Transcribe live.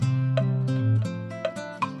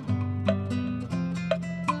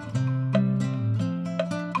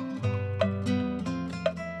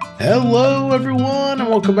Hello, everyone, and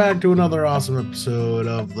welcome back to another awesome episode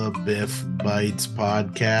of the Biff Bites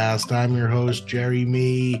podcast. I'm your host, Jerry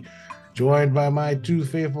Me, joined by my two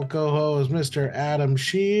faithful co-hosts, Mr. Adam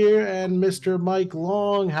Shear and Mr. Mike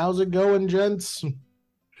Long. How's it going, gents?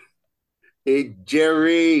 Hey,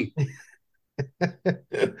 Jerry.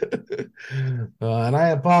 And I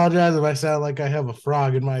apologize if I sound like I have a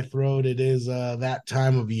frog in my throat. It is that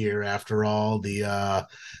time of year, after all. The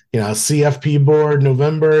CFP board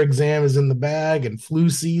November exam is in the bag, and flu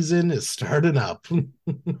season is starting up.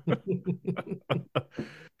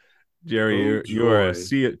 Jerry, Oh, you are a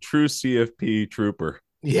joy. true CFP trooper.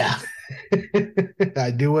 Yeah,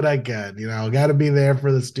 I do what I can. Got to be there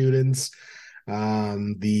for the students.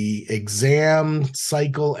 The exam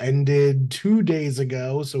cycle ended 2 days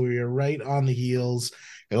ago, so we are right on the heels.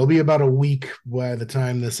 It'll be about a week by the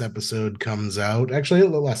time this episode comes out. Actually, a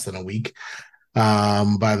little less than a week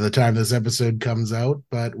by the time this episode comes out.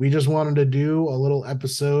 But we just wanted to do a little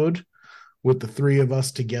episode with the three of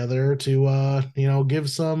us together to give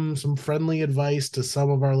some friendly advice to some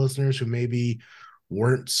of our listeners who maybe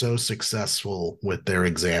weren't so successful with their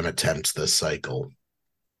exam attempts this cycle.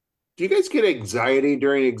 Do you guys get anxiety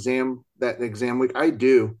during that exam week? I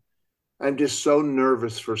do. I'm just so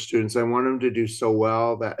nervous for students. I want them to do so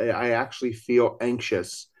well that I actually feel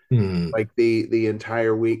anxious Hmm. like the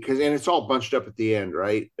entire week and it's all bunched up at the end,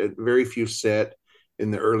 right? Very few sit in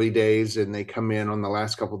the early days and they come in on the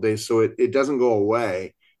last couple of days. So it doesn't go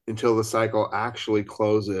away until the cycle actually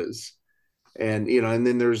closes. And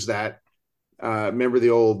then there's that remember the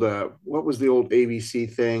old what was the old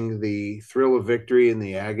ABC thing, the thrill of victory and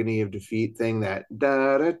the agony of defeat thing, that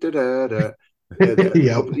da da da da da.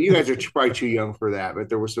 Yep. You guys are probably too young for that, but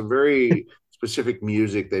there was some very specific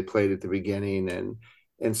music they played at the beginning,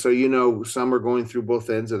 and so some are going through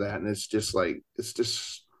both ends of that, and it's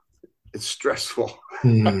stressful.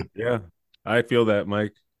 Hmm. Yeah, I feel that,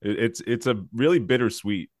 Mike. It's a really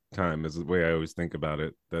bittersweet time, is the way I always think about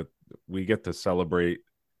it. That we get to celebrate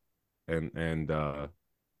and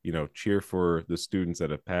cheer for the students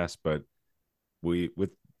that have passed, but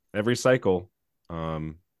with every cycle,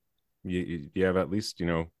 you have at least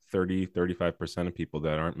 30-35% of people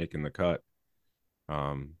that aren't making the cut.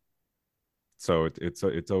 Um, so it's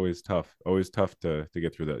always tough to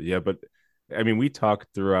get through that. Yeah, but I mean, we talk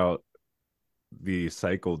throughout the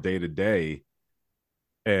cycle day to day,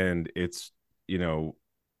 and it's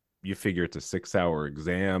you figure it's a 6-hour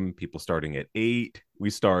exam, people starting at 8.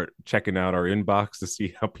 We start checking out our inbox to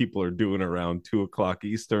see how people are doing around 2 o'clock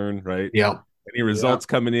Eastern, right? Yep. Any Yeah. results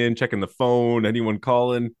coming in, checking the phone, anyone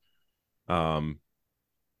calling. um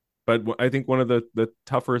but I think one of the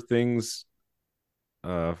tougher things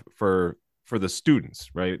for the students,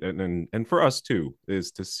 right, and for us too,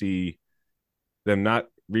 is to see them not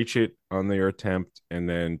reach it on their attempt and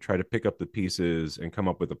then try to pick up the pieces and come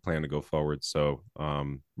up with a plan to go forward. So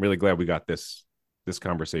really glad we got this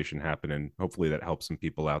conversation happening. Hopefully that helps some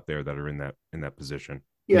people out there that are in that position.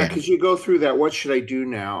 Yeah, Yeah. because you go through that. What should I do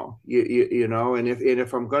now? And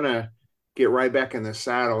if I'm gonna get right back in the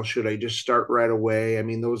saddle, should I just start right away? I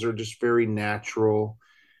mean, those are just very natural.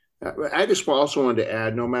 I just also wanted to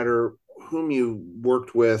add, no matter whom you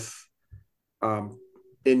worked with um,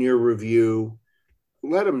 in your review,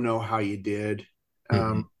 let them know how you did.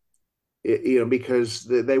 Mhm. Because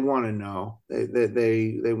they want to know.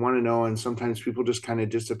 They want to know, and sometimes people just kind of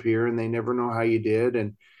disappear, and they never know how you did.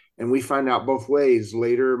 And we find out both ways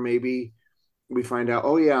later. Maybe we find out,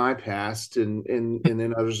 oh yeah, I passed, and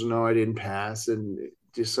then others know I didn't pass, and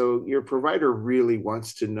just so your provider really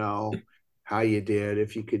wants to know how you did.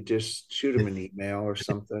 If you could just shoot them an email or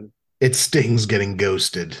something. It stings getting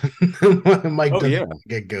ghosted. Mike Oh doesn't yeah,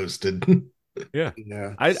 get ghosted. yeah.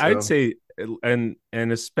 Yeah. I'd So say, and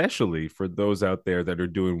especially for those out there that are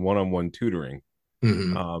doing one-on-one tutoring,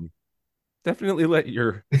 Mhm. um, definitely let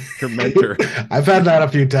your mentor. I've had that a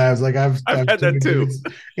few times. Like I've I've had that too.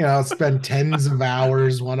 tutored, spend tens of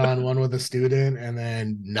hours one on one with a student and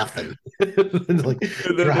then nothing. Like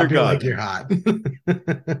And then they're drop you like gone. you're hot.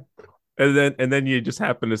 And then you just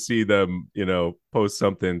happen to see them, post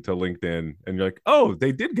something to LinkedIn, and you're like, oh,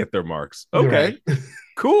 they did get their marks. Right. Okay,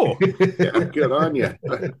 cool. yeah, good on you.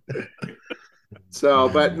 So,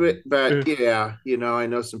 but yeah, I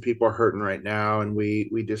know some people are hurting right now, and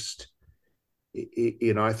we just,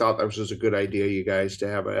 I thought that was just a good idea, you guys, to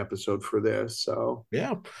have an episode for this. So,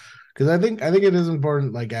 Yeah. Because I think it is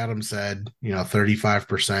important, like Adam said,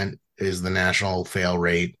 35% is the national fail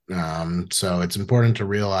rate. So it's important to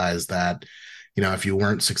realize that, if you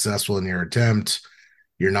weren't successful in your attempt,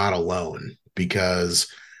 you're not alone, because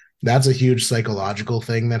that's a huge psychological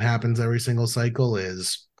thing that happens every single cycle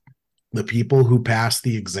is the people who pass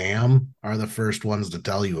the exam are the first ones to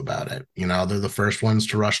tell you about it. They're the first ones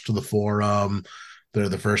to rush to the forum. They're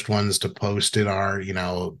the first ones to post in our,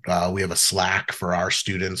 we have a Slack for our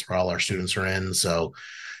students where all our students are in. So,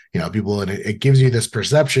 people, and it gives you this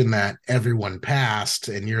perception that everyone passed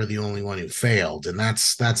and you're the only one who failed. And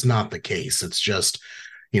that's not the case. It's just,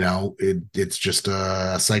 it's just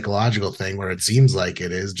a psychological thing where it seems like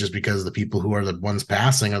it is, just because the people who are the ones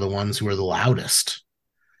passing are the ones who are the loudest.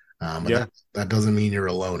 But Yeah. that doesn't mean you're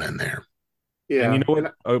alone in there. And you Yeah. know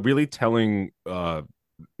what? A really telling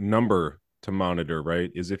number to monitor,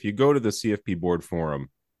 right, is if you go to the CFP board forum,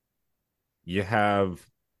 you have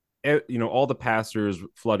all the passers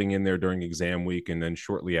flooding in there during exam week, and then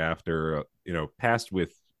shortly after, passed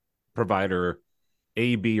with provider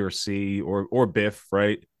A, B, or C, or BIF,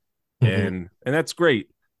 right? Mm-hmm. And that's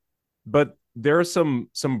great, but there are some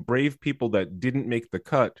brave people that didn't make the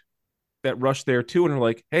cut that rush there too and are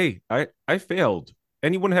like, hey, I failed.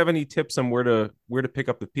 Anyone have any tips on where to pick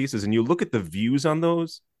up the pieces? And you look at the views on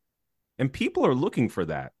those, and people are looking for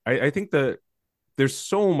that. I think that there's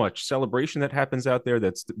so much celebration that happens out there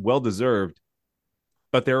that's well deserved,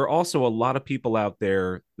 but there are also a lot of people out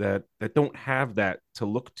there that don't have that to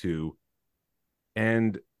look to.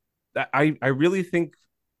 And I really think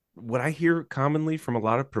what I hear commonly from a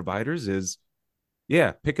lot of providers is,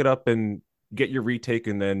 yeah, pick it up and get your retake,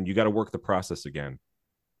 and then you got to work the process again.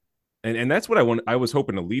 And that's what I was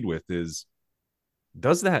hoping to lead with is,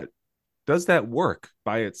 does that work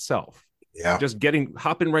by itself? Yeah. Just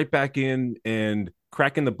hopping right back in and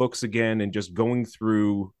cracking the books again and just going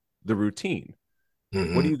through the routine. What do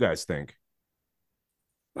Mm-hmm. you guys think?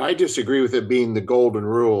 I disagree with it being the golden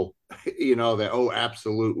rule, that, oh,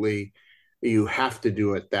 absolutely, you have to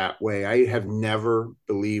do it that way. I have never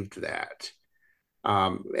believed that.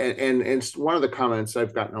 And one of the comments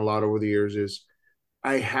I've gotten a lot over the years is,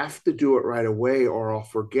 I have to do it right away or I'll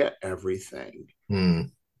forget everything. Mm.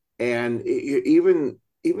 And even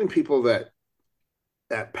people that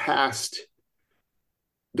passed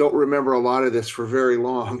don't remember a lot of this for very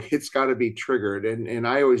long. It's got to be triggered. And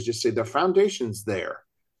I always just say the foundation's there.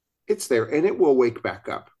 It's there and it will wake back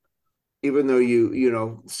up. Even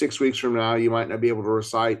though 6 weeks from now, you might not be able to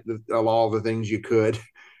recite all the things you could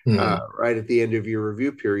Mm. right at the end of your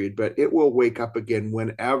review period, but it will wake up again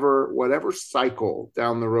whatever cycle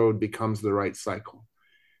down the road becomes the right cycle.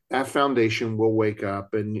 That foundation will wake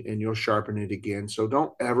up and you'll sharpen it again. So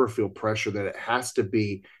don't ever feel pressure that it has to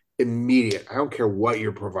be immediate. I don't care what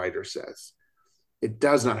your provider says. It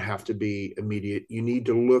does not have to be immediate. You need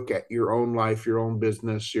to look at your own life, your own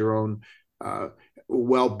business, your own uh,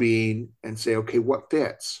 well-being, and say, okay, what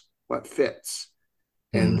fits? What fits?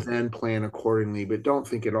 And Mm. then plan accordingly. But don't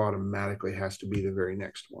think it automatically has to be the very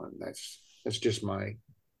next one. That's just my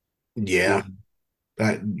Yeah.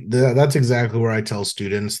 opinion. That's exactly where I tell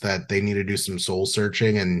students that they need to do some soul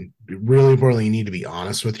searching, and really importantly, you need to be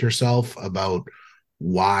honest with yourself about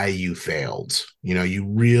why you failed. You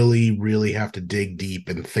really, really have to dig deep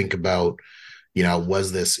and think about,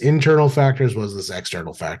 was this internal factors? Was this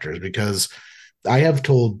external factors? Because I have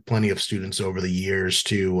told plenty of students over the years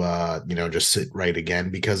to, just sit right again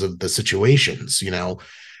because of the situations.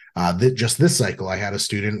 Just this cycle, I had a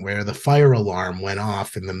student where the fire alarm went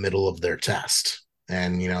off in the middle of their test,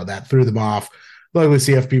 and that threw them off. Luckily,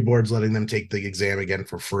 CFP board's letting them take the exam again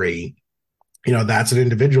for free. That's an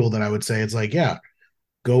individual that I would say it's like, yeah,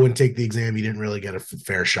 go and take the exam. You didn't really get a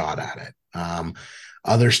fair shot at it.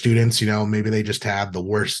 Other students, maybe they just had the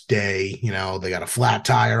worst day. They got a flat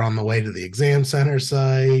tire on the way to the exam center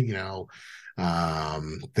site.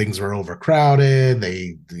 Things were overcrowded.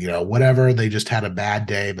 They, whatever. They just had a bad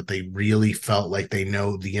day, but they really felt like they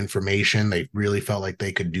know the information. They really felt like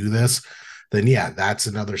they could do this. Then, yeah, that's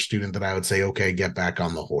another student that I would say, okay, get back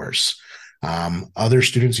on the horse. Other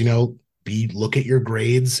students, look at your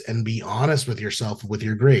grades and be honest with yourself with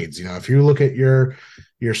your grades. If you look at your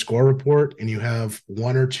score report and you have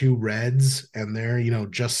one or two reds and they're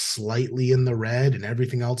just slightly in the red and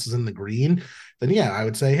everything else is in the green, then yeah, I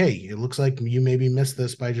would say, hey, it looks like you maybe missed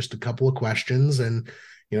this by just a couple of questions, and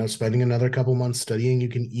spending another couple months studying, you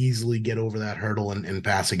can easily get over that hurdle and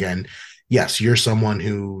pass again. Yes, you're someone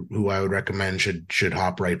who I would recommend should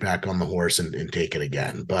hop right back on the horse and take it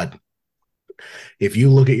again. But if you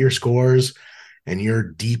look at your scores and you're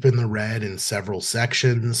deep in the red in several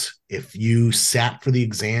sections, if you sat for the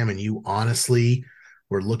exam and you honestly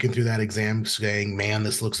were looking through that exam saying, man,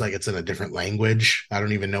 this looks like it's in a different language, I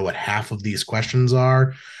don't even know what half of these questions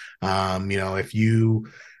are. If you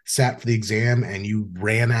sat for the exam and you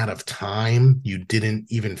ran out of time, you didn't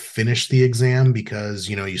even finish the exam because,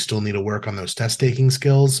 you still need to work on those test taking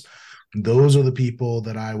skills, those are the people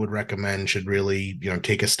that I would recommend should really,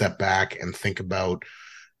 take a step back and think about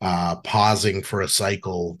pausing for a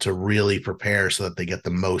cycle to really prepare so that they get the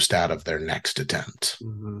most out of their next attempt.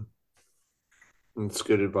 Mm-hmm. That's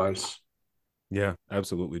good advice. Yeah,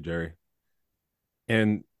 absolutely, Jerry.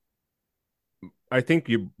 And I think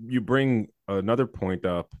you bring another point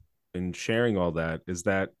up in sharing all that, is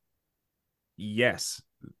that yes,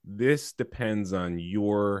 this depends on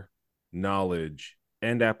your knowledge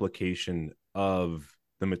and application of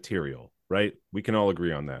the material, right? We can all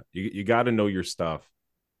agree on that. You got to know your stuff,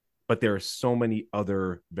 but there are so many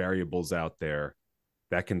other variables out there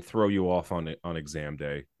that can throw you off on exam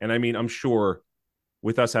day. And I mean, I'm sure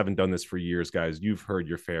with us having done this for years, guys, you've heard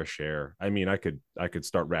your fair share. I mean, I could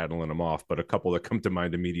start rattling them off, but a couple that come to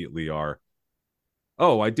mind immediately are,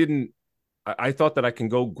 oh, I thought that I can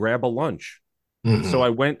go grab a lunch. So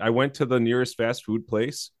Mm-hmm. I went to the nearest fast food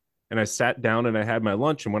place and I sat down and I had my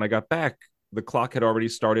lunch. And when I got back, the clock had already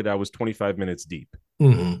started. I was 25 minutes deep.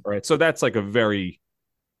 Mm-hmm. All right. So that's like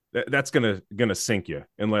that's gonna sink you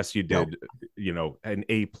unless you Yep. did, an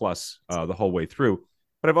A+ the whole way through.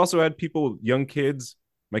 But I've also had people, young kids.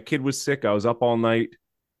 My kid was sick. I was up all night.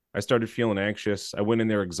 I started feeling anxious. I went in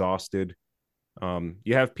there exhausted.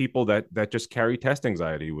 You have people that just carry test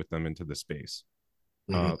anxiety with them into the space.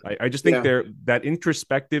 Mm-hmm. I just think Yeah. that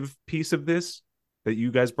introspective piece of this that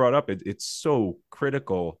you guys brought up, it's so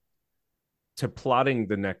critical to plotting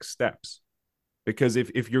the next steps. Because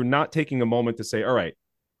if you're not taking a moment to say, all right,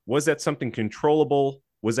 was that something controllable?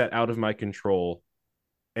 Was that out of my control?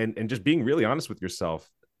 And just being really honest with yourself,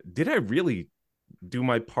 did I really do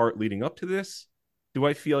my part leading up to this? Do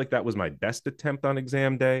I feel like that was my best attempt on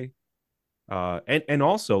exam day? And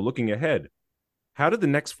also looking ahead, how did the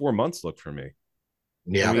next 4 months look for me? I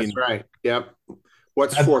Yeah. That's mean, right. Yep.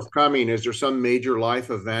 What's That, forthcoming? Is there some major life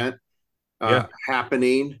event yeah,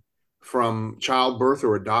 happening from childbirth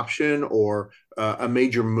or adoption, or a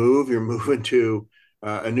major move? You're moving to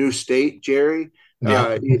a new state, Jerry.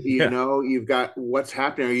 yeah. yeah, You've got what's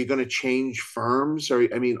happening. Are you going to change firms? Or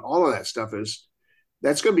I mean, all of that stuff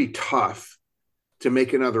that's going to be tough to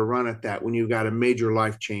make another run at that when you've got a major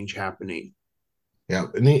life change happening. Yeah,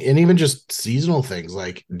 and even just seasonal things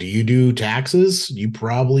like, do you do taxes? You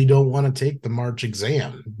probably don't want to take the March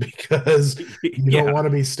exam because you don't yeah. want to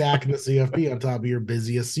be stacking the CFP on top of your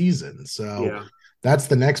busiest season. So Yeah, that's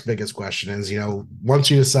the next biggest question is, once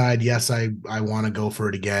you decide, yes, I want to go for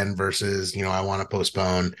it again versus, I want to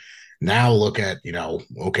postpone. Now look at,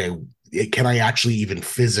 okay, can I actually even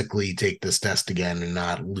physically take this test again and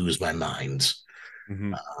not lose my mind?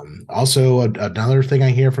 Mm-hmm. Also, another thing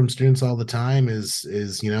I hear from students all the time is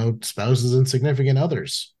spouses and significant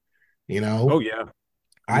others. You Oh know, yeah.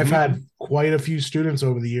 I've Mm-hmm. had quite a few students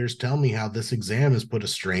over the years tell me how this exam has put a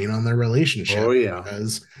strain on their oh relationship yeah,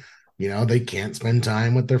 because they can't spend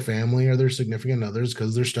time with their family or their significant others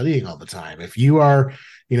because they're studying all the time. If you are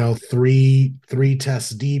three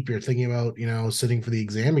tests deep, you're thinking about sitting for the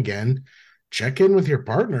exam again, check in with your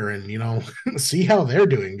partner and see how they're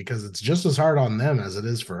doing because it's just as hard on them as it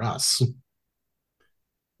is for us.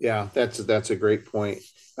 yeah. That's a great point.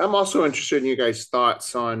 I'm also interested in you guys'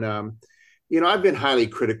 thoughts on. I've been highly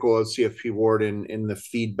critical of CFP Ward in the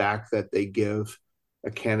feedback that they give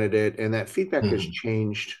a candidate, and that feedback has Mhm.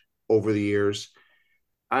 changed over the years.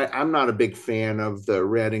 I'm not a big fan of the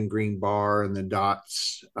red and green bar and the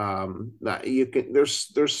dots. You can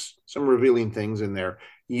there's some revealing things in there.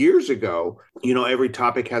 Years ago, every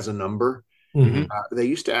topic has a number. Mm-hmm. Mhm. They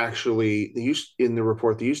used in the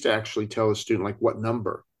report, they used to actually tell a student like what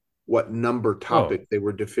number Oh, topic they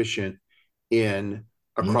were deficient in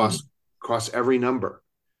Mhm. across every number.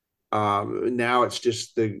 Now it's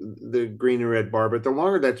just the green and red bar, but the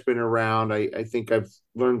longer that's been around, I think I've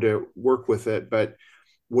learned to work with it. But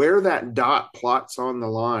where that dot plots on the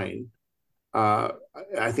line, uh,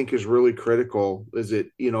 I think is really critical. Is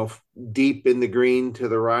it, deep in the green to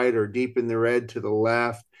the right or deep in the red to the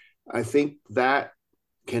left? I think that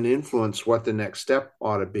can influence what the next step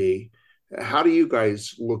ought to be. How do you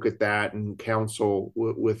guys look at that and counsel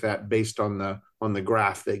with that based on the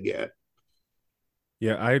graph they get?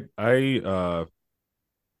 yeah. I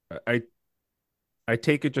I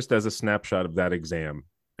take it just as a snapshot of that exam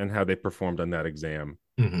and how they performed on that exam.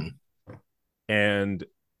 Mhm. And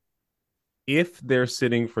if they're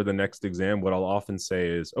sitting for the next exam, what I'll often say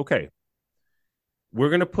is, okay, we're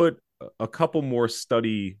going to put a couple more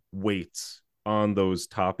study weights on those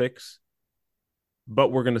topics,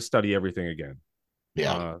 but we're going to study everything again.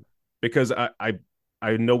 Yeah. Uh, because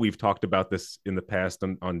I know we've talked about this in the past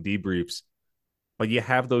on debriefs, but you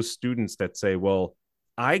have those students that say, well,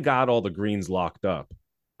 I got all the greens locked up.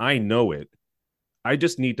 I know it. I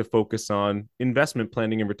just need to focus on investment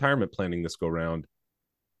planning and retirement planning this go round.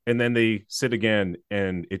 And then they sit again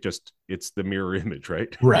and it's the mirror image,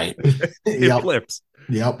 right? Right. It Yep. flips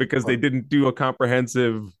Yep. because they didn't do a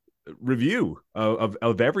comprehensive review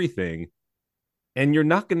of everything. And you're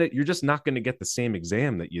just not gonna get the same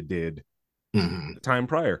exam that you did Mhm. the time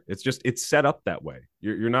prior. It's set up that way.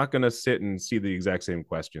 You're not gonna sit and see the exact same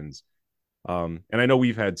questions. And I know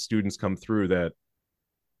we've had students come through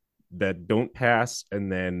that don't pass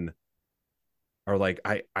and then are like,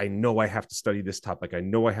 I know I have to study this topic. I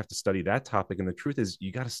know I have to study that topic. And the truth is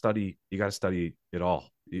you got to study it all.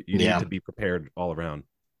 You need Yeah. to be prepared all around.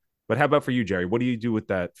 But how about for you, Jerry? What do you do with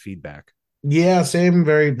that feedback? Yeah, same,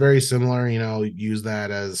 very, very similar. Use that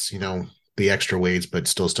as, the extra weights, but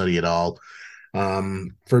still study it all.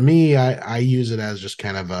 For me, I use it as just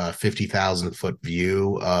kind of a 50,000 foot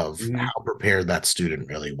view of Mm-hmm. how prepared that student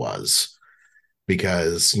really was.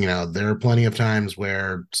 Because, there are plenty of times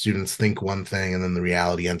where students think one thing and then the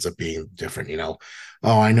reality ends up being different.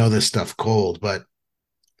 Oh, I know this stuff cold, but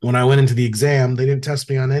when I went into the exam, they didn't test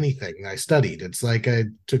me on anything. I studied. It's like I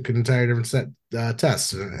took an entire different set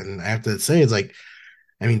test, and I have to say, it's like,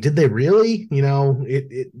 I mean, did they really?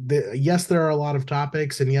 Yes, there are a lot of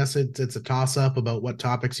topics, and yes, it's a toss up about what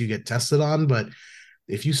topics you get tested on. But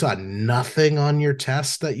if you saw nothing on your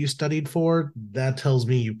test that you studied for, that tells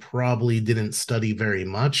me you probably didn't study very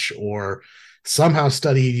much, or somehow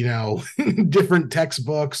studied, different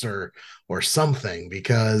textbooks or something,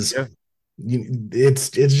 because Yeah. it's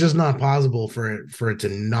just not possible for it to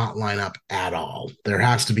not line up at all. There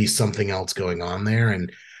has to be something else going on there.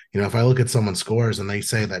 And if I look at someone's scores and they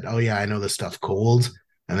say that, oh yeah, I know this stuff cold,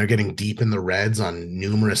 and they're getting deep in the reds on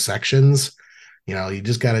numerous sections, you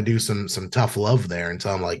just got to do some tough love there and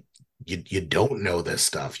tell them, like, you don't know this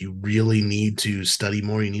stuff. You really need to study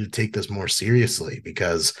more. You need to take this more seriously,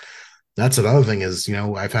 because that's another thing is,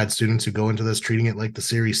 I've had students who go into this treating it like the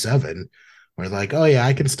Series 7, where like, oh yeah,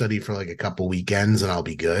 I can study for like a couple weekends and I'll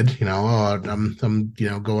be good. Oh, I'm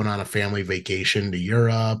going on a family vacation to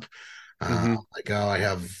Europe. Mm-hmm. Like, oh, I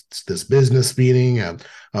have this business meeting. Oh,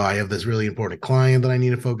 I have this really important client that I need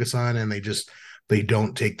to focus on, and they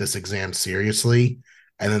don't take this exam seriously,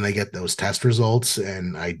 and then they get those test results,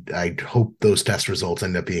 and I hope those test results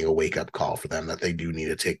end up being a wake up call for them that they do need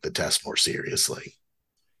to take the test more seriously.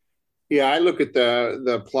 Yeah, I look at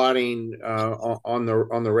the plotting on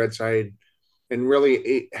the red side, and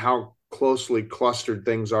really how closely clustered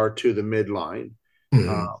things are to the midline.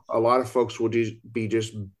 Mm-hmm. A lot of folks will be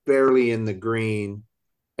just barely in the green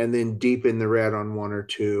and then deep in the red on one or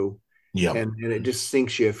two. Yep. And it just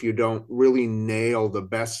sinks you if you don't really nail the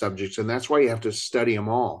best subjects. And that's why you have to study them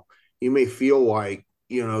all. You may feel like,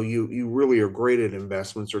 you really are great at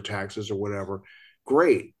investments or taxes or whatever.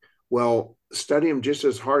 Great. Well, study them just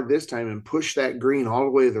as hard this time and push that green all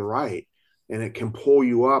the way to the right. And it can pull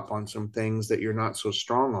you up on some things that you're not so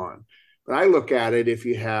strong on. But I look at it, if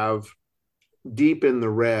you have deep in the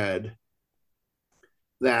red,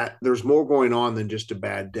 that there's more going on than just a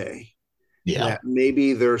bad day, Yeah. that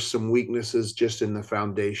maybe there's some weaknesses just in the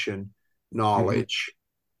foundation Mm-hmm. knowledge,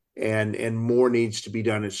 and more needs to be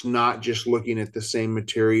done. It's not just looking at the same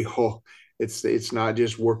material. It's not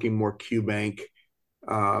just working more QBank,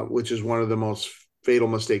 which is one of the most fatal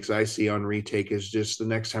mistakes I see on retake, is just the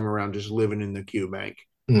next time around just living in the QBank,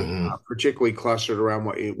 Mm-hmm. particularly clustered around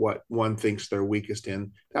what one thinks they're weakest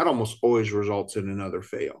in. That almost always results in another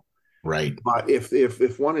fail. Right. But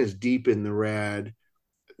if one is deep in the red,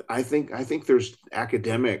 I think there's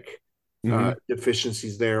academic Mm-hmm.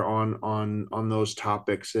 deficiencies there on those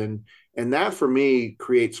topics, and that for me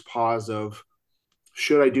creates pause of,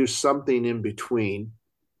 should I do something in between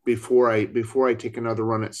before I take another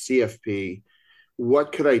run at CFP?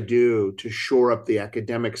 What could I do to shore up the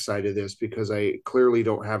academic side of this, because I clearly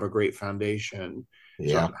don't have a great foundation. So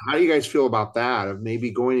Yeah. how do you guys feel about that, of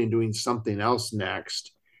maybe going and doing something else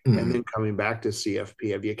next and Mm-hmm. then coming back to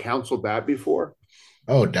CFP? Have you counseled that before?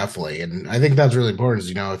 Oh, definitely. And I think that's really important is,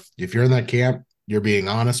 if you're in that camp, you're being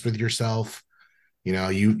honest with yourself.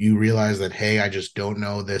 You realize that, hey, I just don't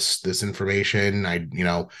know this information.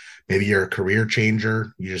 Maybe you're a career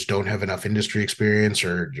changer. You just don't have enough industry experience,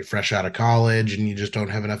 or you're fresh out of college and you just don't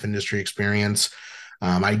have enough industry experience.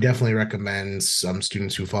 I definitely recommend some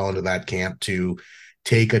students who fall into that camp to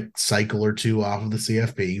take a cycle or two off of the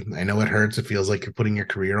CFP. I know it hurts. It feels like you're putting your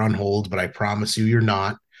career on hold, but I promise you, you're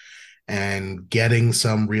not. And getting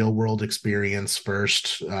some real world experience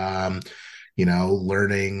first.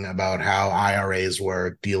 Learning about how IRAs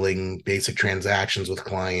work, dealing basic transactions with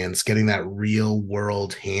clients, getting that real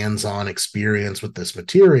world hands on experience with this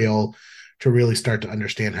material to really start to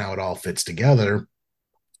understand how it all fits together.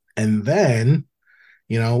 And then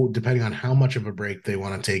depending on how much of a break they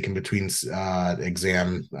want to take in between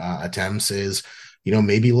exam attempts, is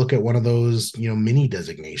maybe look at one of those mini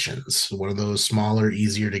designations, one of those smaller,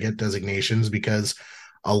 easier to get designations, because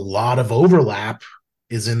a lot of overlap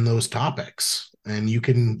is in those topics, and you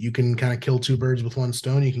can kind of kill two birds with one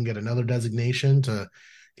stone. You can get another designation to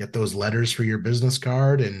get those letters for your business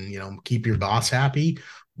card, and keep your boss happy,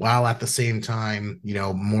 while at the same time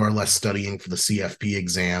more or less studying for the CFP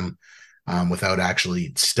exam, without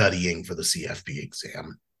actually studying for the CFP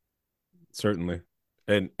exam. Certainly.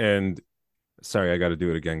 And sorry, I got to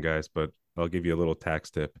do it again, guys, but I'll give you a little tax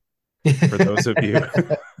tip for those of you.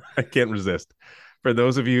 I can't resist. For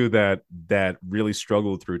those of you that really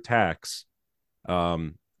struggled through tax,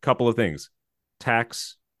 couple of things.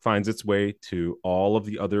 Tax finds its way to all of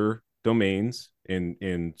the other domains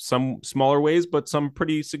in some smaller ways, but some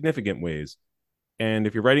pretty significant ways. And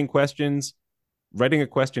if you're writing questions, writing a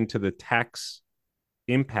question to the tax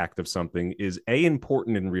impact of something is A,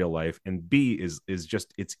 important in real life, and B, is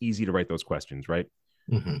just, it's easy to write those questions, right?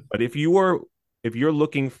 Mm-hmm. But if you're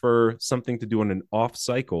looking for something to do on an off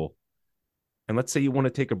cycle, and let's say you want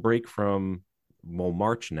to take a break from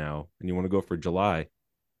March now, and you want to go for July,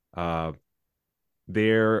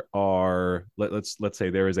 there are let's say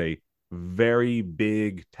there is a very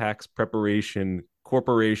big tax preparation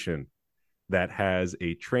corporation that has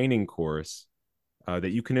a training course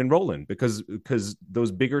that you can enroll in, because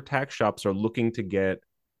those bigger tax shops are looking to get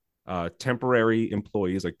temporary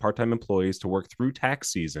employees, like part-time employees, to work through tax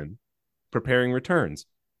season preparing returns.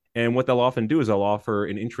 And what they'll often do is they'll offer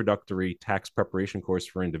an introductory tax preparation course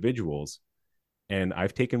for individuals. And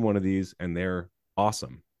I've taken one of these, and they're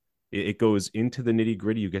awesome. It goes into the nitty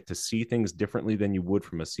gritty. You get to see things differently than you would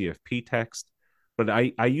from a CFP text. But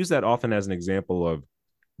I use that often as an example of,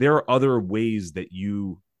 there are other ways that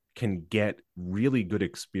you can get really good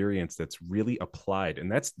experience that's really applied.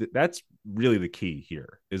 And that's really the key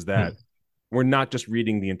here, is that we're not just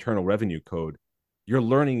reading the Internal Revenue Code. You're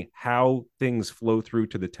learning how things flow through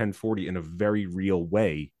to the 1040 in a very real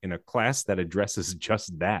way in a class that addresses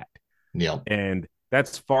just that. Yeah. And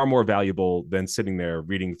that's far more valuable than sitting there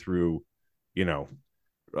reading through,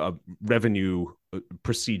 revenue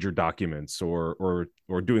procedure documents or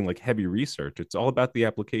doing like heavy research. It's all about the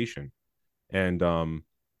application. And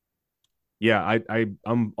yeah,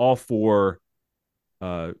 I'm all for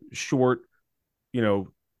short,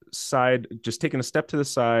 side, just taking a step to the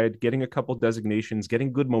side, getting a couple designations,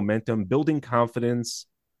 getting good momentum, building confidence,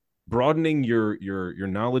 broadening your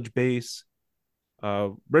knowledge base.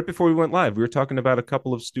 Right before we went live, we were talking about a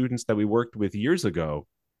couple of students that we worked with years ago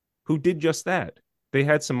who did just that. They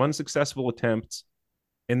had some unsuccessful attempts,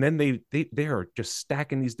 and then they are just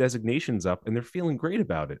stacking these designations up, and they're feeling great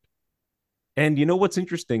about it. And what's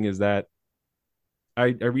interesting is that I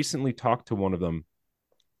recently talked to one of them,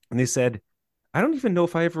 and they said, I don't even know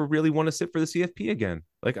if I ever really want to sit for the CFP again.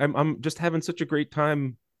 Like, I'm just having such a great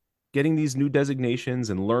time getting these new designations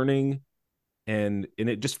and learning, and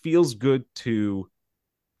it just feels good to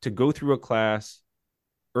go through a class,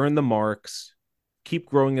 earn the marks, keep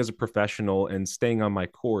growing as a professional, and staying on my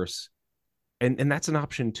course. And that's an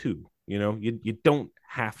option too. You don't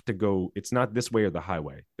have to go. It's not this way or the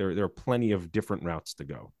highway. There are plenty of different routes to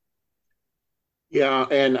go. Yeah,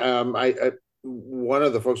 and I one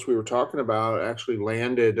of the folks we were talking about actually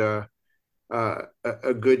landed a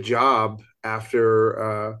good job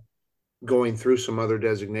after going through some other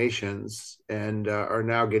designations, and are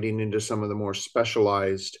now getting into some of the more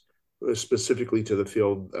specialized, specifically to the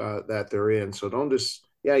field that they're in. So don't just,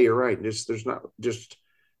 yeah, you're right. There's not just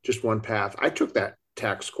one path. I took that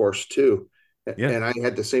tax course too. Yeah. And I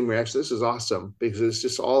had the same reaction. This is awesome, because it's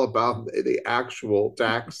just all about the actual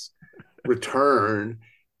tax return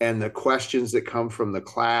and the questions that come from the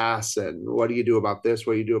class, and what do you do about this,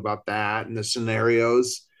 what do you do about that, and the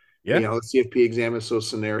scenarios. Yeah. The CFP exam is so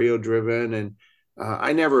scenario driven, and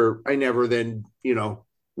I never then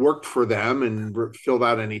worked for them and filled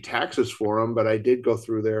out any taxes for them, but I did go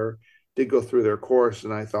through their course,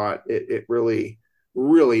 and I thought it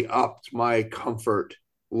really upped my comfort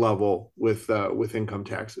level with income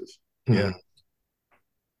taxes. Yeah,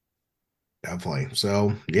 definitely.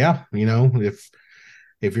 So yeah,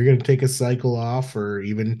 if you're going to take a cycle off, or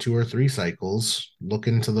even 2 or 3 cycles, look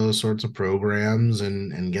into those sorts of programs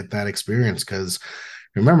and get that experience. Because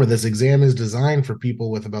remember, this exam is designed for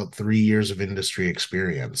people with about 3 years of industry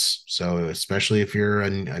experience. So especially if you're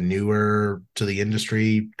a newer to the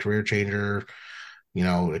industry, career changer,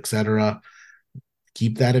 etc.,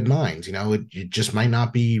 keep that in mind. It just might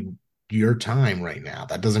not be your time right now.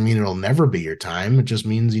 That doesn't mean it'll never be your time. It just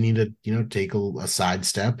means you need to, take a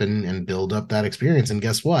sidestep and build up that experience. And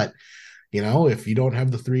guess what? If you don't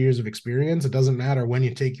have the 3 years of experience, it doesn't matter when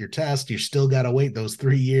you take your test, you still got to wait those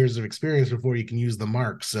 3 years of experience before you can use the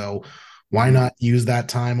mark. So why Mhm. not use that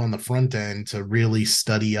time on the front end to really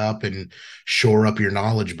study up and shore up your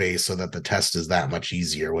knowledge base so that the test is that much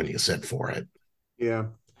easier when you sit for it? Yeah.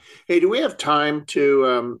 Hey, do we have time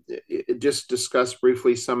to just discuss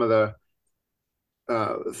briefly some of the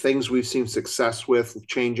things we've seen success with,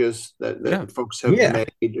 changes Yeah. that folks have Yeah. made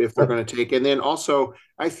if they're going to take? And then also,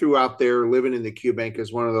 I threw out there living in the Q bank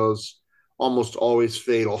as one of those almost always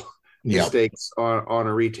fatal Yep. mistakes on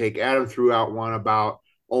a retake. Adam threw out one about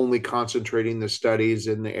only concentrating the studies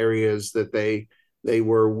in the areas that they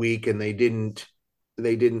were weak, and they didn't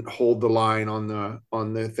hold the line on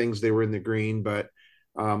the things they were in the green. But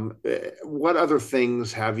what other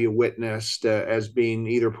things have you witnessed as being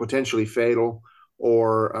either potentially fatal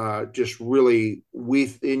or just really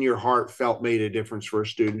within your heart felt made a difference for a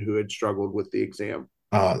student who had struggled with the exam?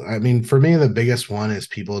 I mean, for me, the biggest one is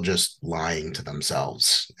people just lying to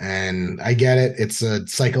themselves. And I get it, it's a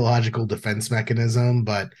psychological defense mechanism,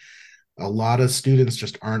 but a lot of students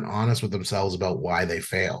just aren't honest with themselves about why they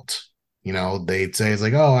failed. They'd say it's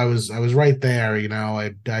like, oh, I was right there.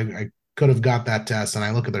 I could have got that test, and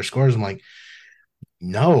I look at their scores. I'm like,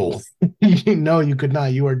 no, no, you could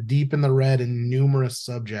not. You are deep in the red in numerous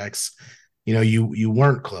subjects. You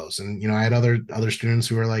weren't close. And I had other students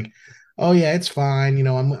who were like, oh yeah, it's fine.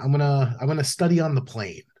 I'm gonna study on the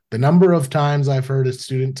plane. The number of times I've heard a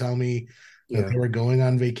student tell me that Yeah. they were going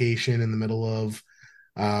on vacation in the middle of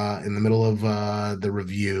the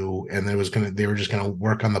review, and they were just gonna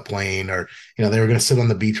work on the plane, or they were gonna sit on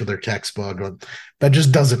the beach with their textbook. Or, that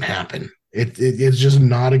just doesn't happen. It's just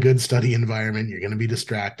not a good study environment. You're gonna be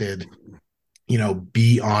distracted.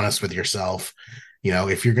 Be honest with yourself.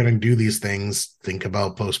 If you're gonna do these things, think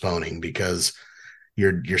about postponing, because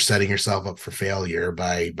you're setting yourself up for failure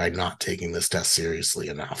by not taking this test seriously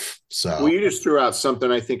enough. Well, So you just threw out something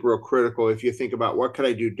I think real critical. If you think about what could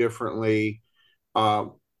I do differently, uh,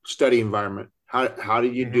 study environment. How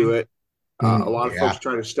did you do it? A lot of folks yeah.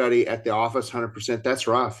 try to study at the office 100%. That's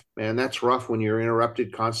rough, man. That's rough when you're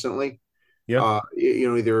interrupted constantly. Yeah.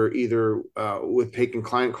 Either with taking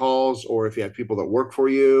client calls, or if you have people that work for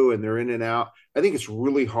you and they're in and out. I think it's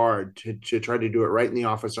really hard to try to do it right in the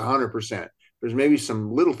office 100%. There's maybe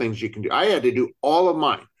some little things you can do. I had to do all of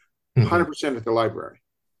mine Mhm. 100% at the library,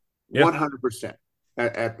 Yeah. 100%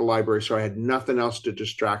 at the library. So I had nothing else to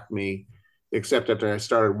distract me except after I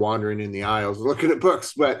started wandering in the aisles looking at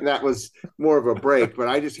books. But that was more of a break. But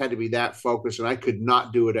I just had to be that focused, and I could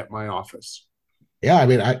not do it at my office. Yeah, I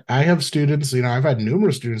mean, I have students, I've had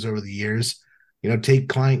numerous students over the years, take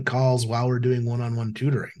client calls while we're doing one-on-one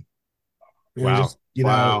tutoring. Wow. Just,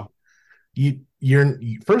 Wow. you're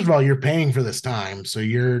first of all, you're paying for this time. So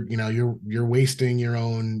you're wasting your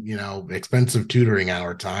own, expensive tutoring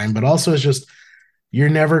hour time, but also it's just you're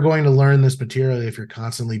never going to learn this material if you're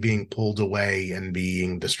constantly being pulled away and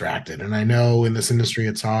being distracted. And I know in this industry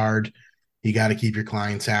it's hard. You got to keep your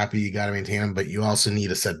clients happy, you got to maintain them, but you also need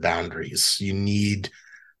to set boundaries. You need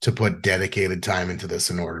to put dedicated time into this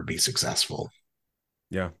in order to be successful.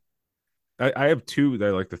 Yeah. I have two that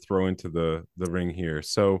I like to throw into the ring here.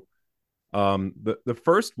 So the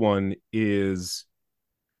first one is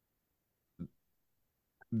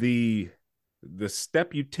the the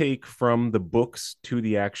step you take from the books to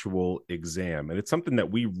the actual exam. And it's something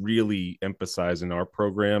that we really emphasize in our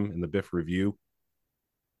program in the BIF review.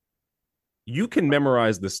 You can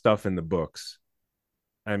memorize the stuff in the books,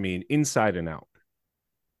 I mean, inside and out.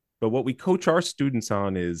 But what we coach our students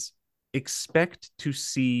on is expect to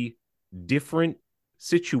see different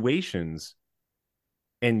situations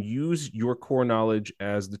and use your core knowledge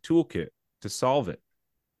as the toolkit to solve it,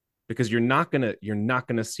 because you're not going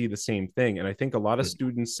to see the same thing. And I think a lot of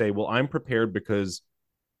students say, well, I'm prepared because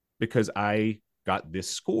I got this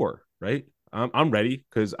score, right? I'm ready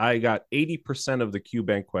because I got 80% of the Q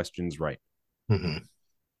bank questions right. Mm-hmm.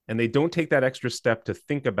 And they don't take that extra step to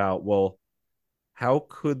think about, well, how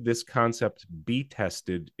could this concept be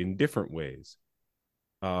tested in different ways?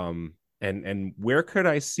 And where could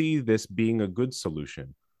I see this being a good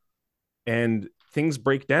solution? And things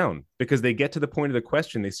break down because they get to the point of the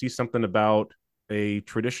question, they see something about a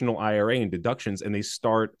traditional IRA and deductions, and they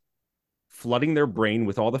start flooding their brain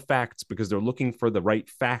with all the facts because they're looking for the right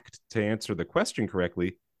fact to answer the question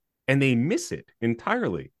correctly, and they miss it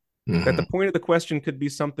entirely. That Mm-hmm. the point of the question could be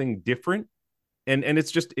something different, and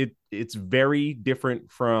it's very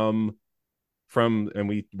different from and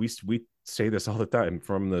we say this all the time,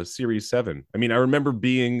 from the Series 7. I mean, I remember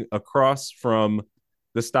being across from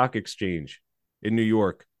the stock exchange in New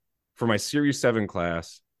York for my Series 7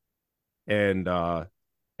 class, and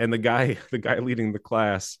And the guy leading the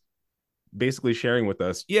class basically sharing with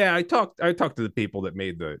us, yeah, I talked to the people that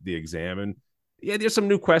made the exam, and yeah, there's some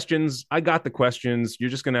new questions. I got the questions. You're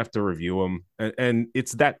just gonna have to review them, and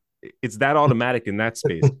it's that automatic in that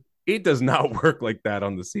space. It does not work like that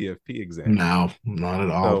on the CFP exam. No, not at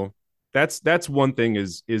all. So that's one thing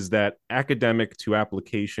is that academic to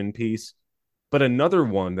application piece. But another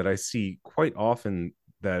one that I see quite often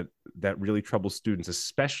that really troubles students,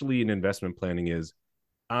 especially in investment planning, is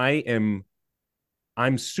I am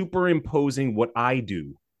I'm superimposing what I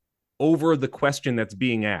do over the question that's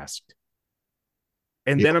being asked.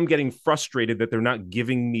 And Yeah, then I'm getting frustrated that they're not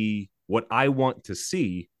giving me what I want to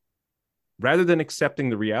see rather than accepting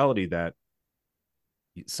the reality that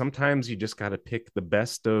sometimes you just got to pick the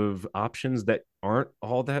best of options that aren't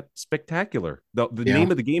all that spectacular. The yeah, name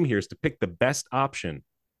of the game here is to pick the best option.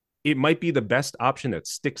 It might be the best option that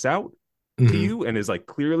sticks out to hmm, you and is like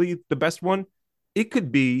clearly the best one. It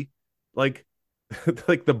could be like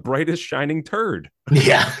like the brightest shining turd.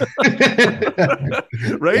 yeah,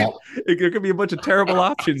 Right? yeah, There could be a bunch of terrible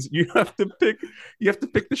options. You have to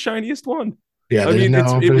pick the shiniest one. yeah. I mean, it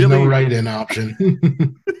There's no really write-in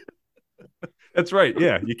option. that's right.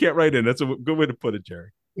 Yeah, you can't write in. That's a good way to put it,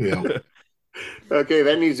 Jerry. Yeah, Okay,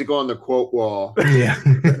 that needs to go on the quote wall, yeah.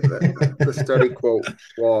 the study quote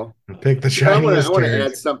wall. Pick the I want to I shiniest want to turd.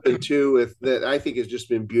 add something too with that I think has just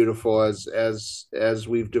been beautiful as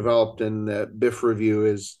we've developed and the BIF review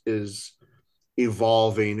is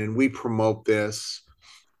evolving and we promote this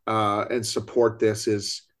and support this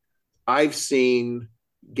is I've seen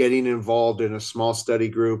getting involved in a small study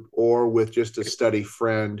group or with just a study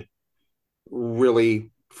friend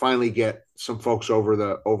really finally get some folks over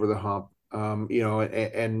the hump.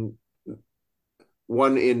 And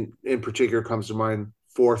one in particular comes to mind,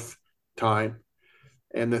 fourth time.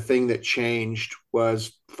 And the thing that changed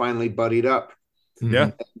was finally buddied up,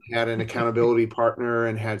 Yeah. Mhm. had an accountability partner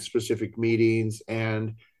and had specific meetings.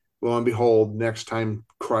 And lo and behold, next time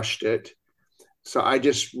crushed it. So I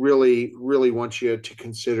just really, really want you to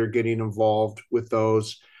consider getting involved with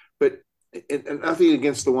those. But and nothing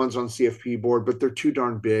against the ones on CFP board, but they're too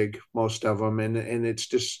darn big, most of them. And it's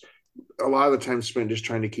just a lot of the time spent just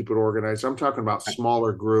trying to keep it organized. I'm talking about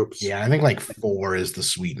smaller groups. Yeah, I think like four is the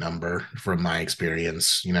sweet number from my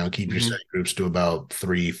experience. Keep your Mhm. study groups to about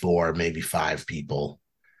three, four, maybe five people,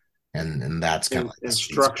 and that's kind of like the And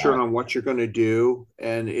sweet structure spot. on what you're going to do.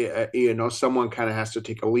 And, someone kind of has to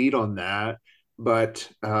take a lead on that. But,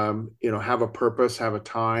 have a purpose, have a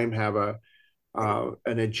time, have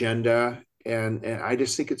an agenda. And I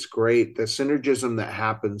just think it's great. The synergism that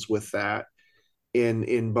happens with that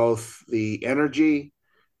in both the energy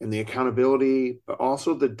and the accountability, but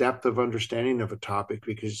also the depth of understanding of a topic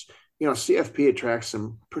because, CFP attracts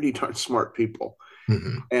some pretty darn smart people.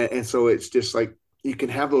 Mhm. And so it's just like you can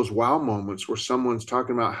have those wow moments where someone's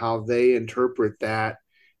talking about how they interpret that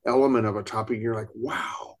element of a topic. You're like,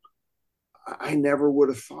 wow, I never would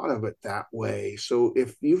have thought of it that way. So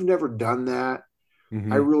if you've never done that, I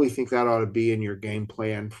Mhm. really think that ought to be in your game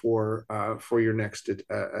plan for your next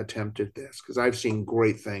attempt at this because I've seen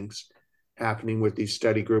great things happening with these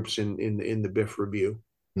study groups in the BIF review.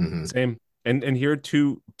 Mhm. Same. And here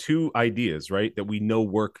are two ideas, right, that we know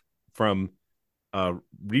work from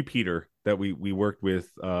repeater that we worked with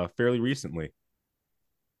fairly recently.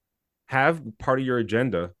 Have part of your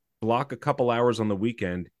agenda, block a couple hours on the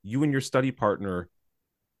weekend, you and your study partner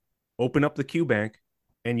open up the Q bank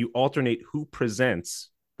and you alternate who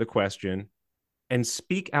presents the question and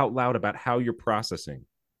speak out loud about how you're processing.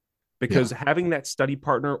 Yeah, Because having that study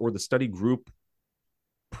partner or the study group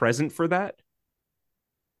present for that,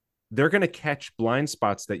 they're going to catch blind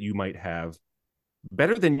spots that you might have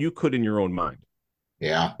better than you could in your own mind.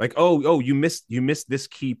 yeah, Like, oh, you missed this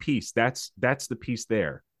key piece. That's the piece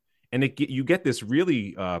there. And you get this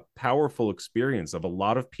really powerful experience of a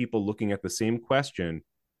lot of people looking at the same question,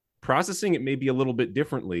 processing it maybe a little bit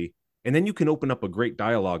differently, and then you can open up a great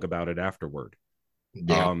dialogue about it afterward.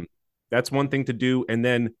 yeah, Um, that's one thing to do. And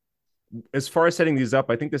then as far as setting these up,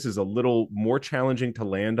 I think this is a little more challenging to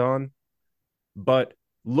land on, but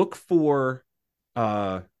look for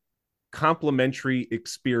uh complementary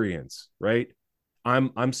experience, right?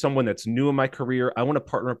 I'm someone that's new in my career. I want to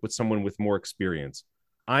partner up with someone with more experience.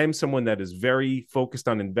 I am someone that is very focused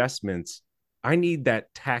on investments. I need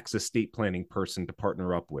that tax estate planning person to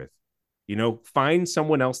partner up with. Find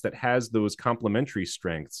someone else that has those complementary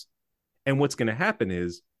strengths. And what's going to happen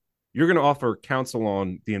is you're going to offer counsel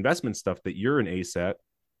on the investment stuff that you're an ace at.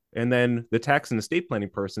 And then the tax and estate planning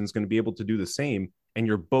person is going to be able to do the same. And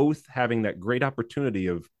you're both having that great opportunity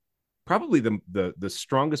of probably the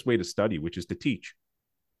strongest way to study, which is to teach.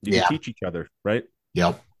 You can yeah, teach each other, right?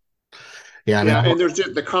 yep. Yeah, I mean, Yeah, and there's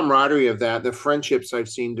just the camaraderie of that, the friendships I've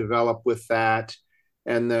seen develop with that,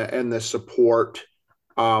 and the support.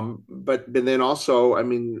 But then also, I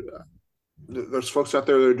mean, there's folks out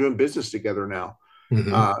there that are doing business together now.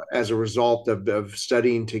 mhm. As a result of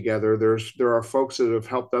studying together, there are folks that have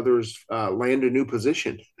helped others land a new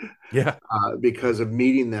position Yeah. because of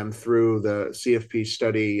meeting them through the CFP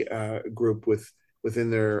study group within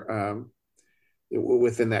their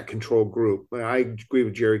within that control group. I agree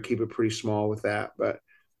with Jerry, keep it pretty small with that, but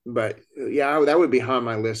yeah, that would be high on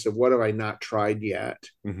my list of what have I not tried yet,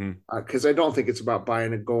 Mm-hmm. because I don't think it's about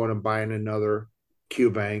going and buying another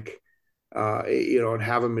Q bank, and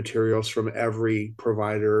having materials from every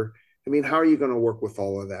provider. I mean, how are you going to work with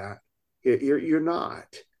all of that? You're not.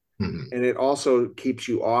 Mhm. And it also keeps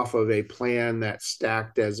you off of a plan that's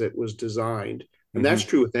stacked as it was designed. And Mm-hmm. that's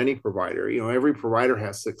true with any provider. Every provider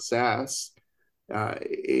has success.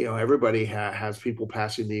 Everybody has people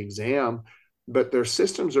passing the exam, but their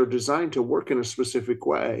systems are designed to work in a specific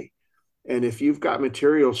way. And if you've got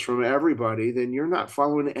materials from everybody, then you're not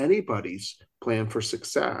following anybody's plan for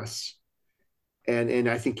success. And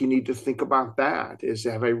I think you need to think about that: is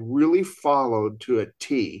have I really followed to a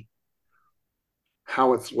T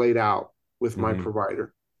how it's laid out with my Mm-hmm.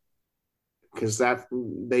 provider? Because that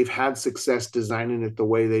they've had success designing it the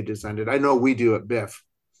way they designed it. I know we do at BIF.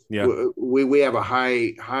 Yeah. We have a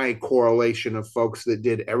high correlation of folks that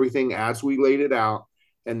did everything as we laid it out,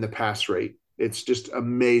 and the pass rate. It's just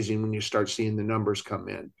amazing when you start seeing the numbers come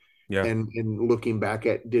in, Yeah. and looking back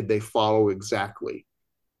at, did they follow exactly?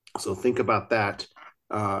 So think about that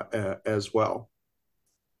as well.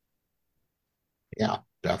 Yeah,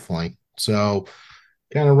 definitely. So,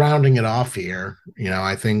 kind of rounding it off here,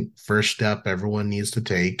 I think first step everyone needs to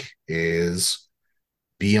take is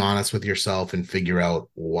be honest with yourself and figure out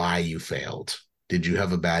why you failed. Did you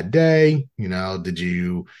have a bad day? Did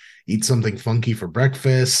you eat something funky for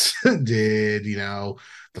breakfast? Did,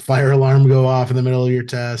 the fire alarm go off in the middle of your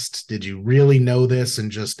test? Did you really know this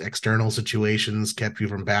and just external situations kept you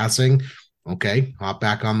from passing? Okay, hop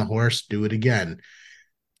back on the horse, do it again.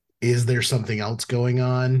 Is there something else going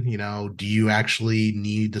on? Do you actually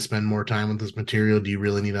need to spend more time with this material? Do you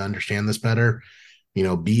really need to understand this better?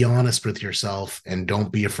 Be honest with yourself and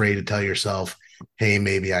don't be afraid to tell yourself, hey,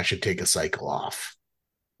 maybe I should take a cycle off.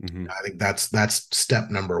 Mm-hmm. I think that's step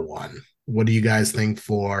number one. What do you guys think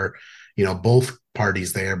for, both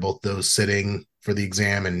parties there, both those sitting for the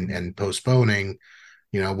exam and postponing,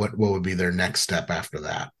 what would be their next step after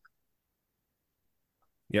that?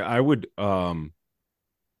 Yeah, I would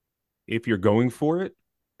if you're going for it,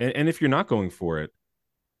 and if you're not going for it,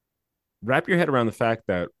 wrap your head around the fact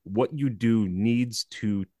that what you do needs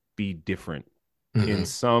to be different in Mm-hmm.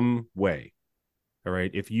 some way. All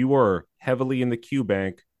right. If you are heavily in the Q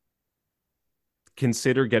bank,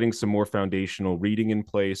 consider getting some more foundational reading in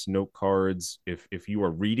place, note cards. If you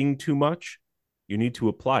are reading too much, you need to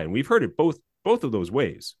apply. And we've heard it both of those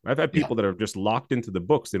ways. I've had Yeah. people that are just locked into the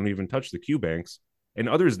books, they don't even touch the Q banks, and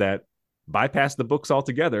others that bypass the books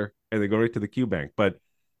altogether and they go right to the Q bank. But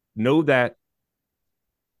know that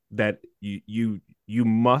you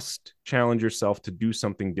must challenge yourself to do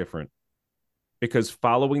something different, because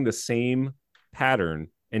following the same pattern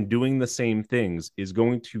and doing the same things is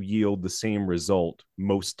going to yield the same result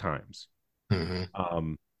most times. Mm-hmm.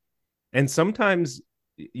 Um, and sometimes,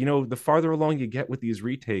 the farther along you get with these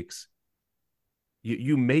retakes,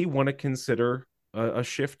 you may want to consider a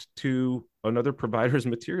shift to another provider's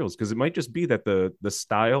materials, because it might just be that the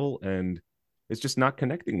style and it's just not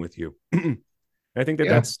connecting with you. I think that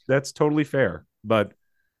Yeah. that's totally fair, but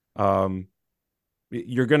um,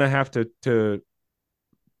 you're gonna have to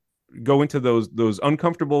go into those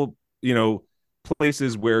uncomfortable,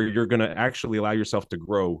 places where you're gonna actually allow yourself to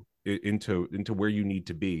grow into where you need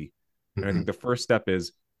to be. And I Mm-hmm. think the first step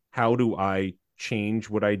is, how do I change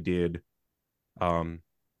what I did, um,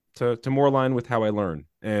 to more align with how I learn,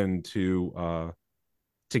 and to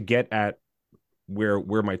get at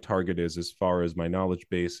where my target is as far as my knowledge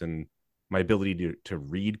base and my ability to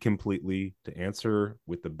read completely, to answer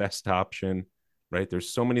with the best option, right? There's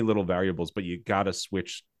so many little variables, but you got to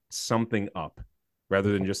switch something up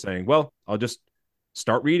rather than just saying, well, I'll just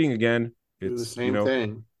start reading again. Do the It's, same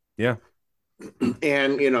thing. yeah,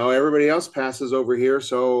 And everybody else passes over here,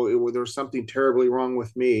 so there's something terribly wrong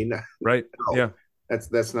with me. right. No, Yeah.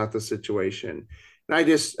 that's not the situation. And I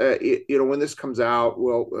just, when this comes out,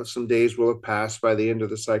 well, some days will have passed by the end of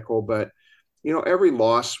the cycle, but every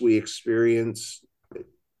loss we experience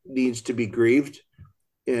needs to be grieved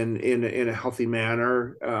in a healthy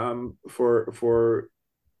manner, for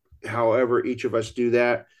however each of us do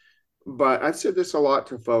that. But I've said this a lot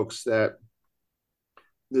to folks, that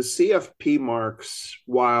the CFP marks,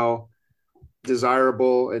 while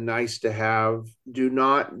desirable and nice to have, do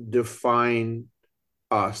not define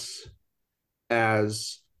us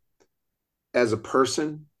as a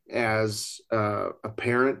person, as a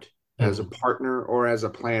parent, as a partner, or as a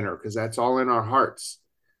planner, because that's all in our hearts.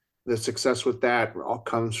 The success with that all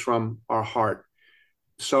comes from our heart.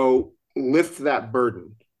 So lift that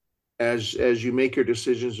burden as you make your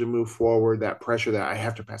decisions to move forward, that pressure that I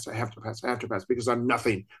have to pass, I have to pass, I have to pass, because I'm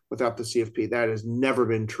nothing without the CFP. That has never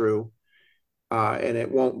been true. And it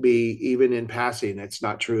won't be, even in passing, it's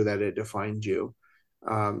not true that it defines you.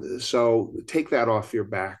 So take that off your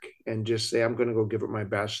back and just say, I'm going to go give it my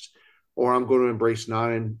best, or I'm going to embrace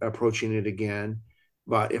not approaching it again.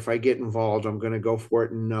 But if I get involved, I'm going to go for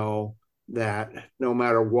it and know that no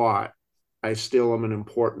matter what, I still am an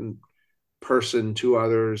important person to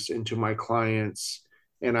others and to my clients,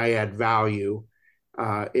 and I add value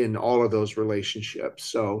in all of those relationships.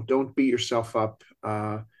 So don't beat yourself up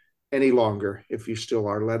any longer. If you still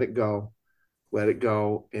are, let it go,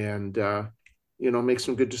 and make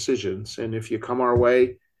some good decisions. And if you come our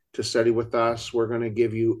way to study with us, we're going to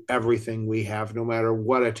give you everything we have, no matter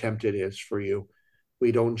what attempt it is for you.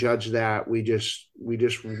 We don't judge that. We just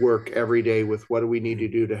work every day with what do we need to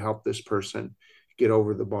do to help this person get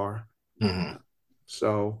over the bar. Mm-hmm.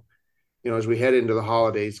 So, as we head into the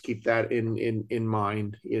holidays, keep that in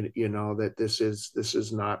mind. That this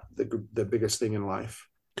is not the biggest thing in life.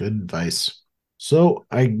 Good advice. So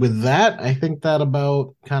with that, I think that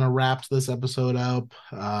about kind of wraps this episode up.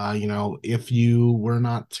 If you were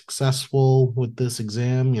not successful with this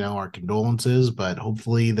exam, our condolences, but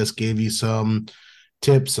hopefully this gave you some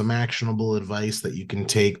tips, some actionable advice that you can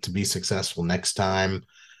take to be successful next time.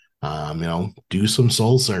 Do some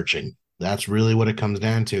soul searching. That's really what it comes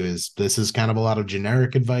down to. This is kind of a lot of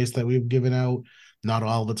generic advice that we've given out. Not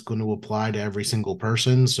all of it's going to apply to every single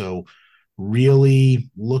person. So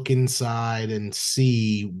really look inside and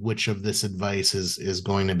see which of this advice is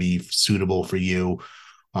going to be suitable for you,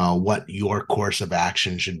 what your course of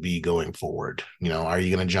action should be going forward. Are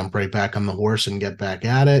you going to jump right back on the horse and get back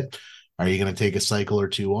at it? Are you going to take a cycle or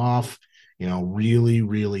two off? Really,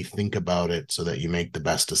 really think about it so that you make the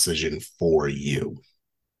best decision for you.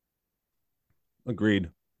 Agreed.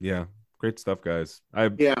 Yeah. Great stuff, guys.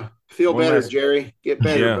 Feel better, Jerry. Get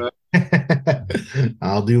better, bud.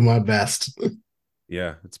 I'll do my best.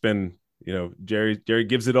 Yeah. It's been, Jerry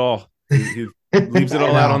gives it all. He leaves it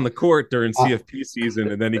all out on the court during CFP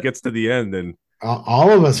season, and then he gets to the end, and all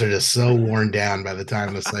of us are just so worn down by the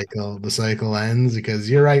time the cycle ends, because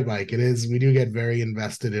you're right, Mike. We do get very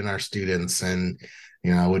invested in our students, and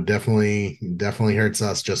it definitely hurts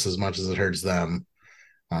us just as much as it hurts them,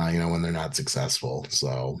 when they're not successful.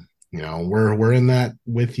 So, we're in that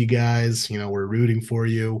with you guys. We're rooting for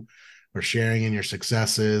you. We're sharing in your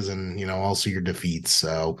successes and, also your defeats.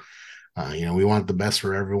 So, we want the best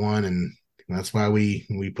for everyone. And that's why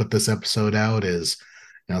we put this episode out is,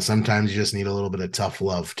 sometimes you just need a little bit of tough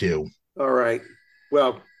love too. All right.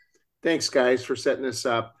 Well, thanks guys for setting this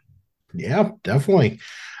up. Yeah, definitely.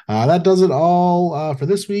 That does it all for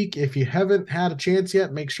this week. If you haven't had a chance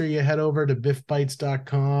yet, make sure you head over to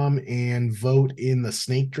biffbites.com and vote in the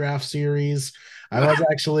snake draft series. I was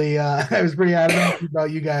actually, I was pretty adamant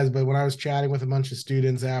about you guys, but when I was chatting with a bunch of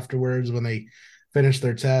students afterwards, when they finished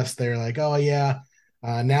their test, they were like, oh yeah,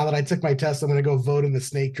 now that I took my test, I'm going to go vote in the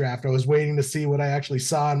snake draft. I was waiting to see what I actually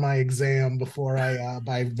saw in my exam before I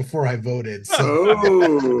voted.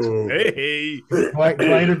 So, hey, quite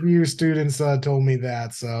a few students told me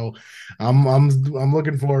that. So, I'm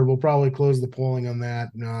looking forward. We'll probably close the polling on that,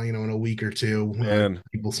 in a week or two. Man,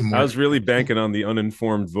 people some more. I was really banking on the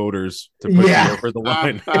uninformed voters to push me over the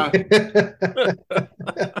line.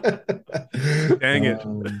 Dang it.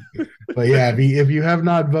 But yeah, if you have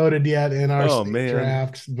not voted yet in our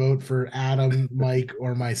draft, vote for Adam, Mike,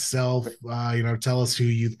 or myself. Tell us who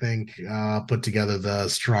you think put together the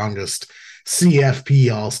strongest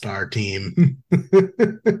CFP all-star team.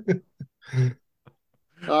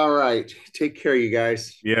 All right. Take care, you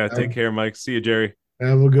guys. Yeah, take care, Mike. See you, Jerry.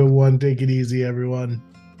 Have a good one. Take it easy, everyone.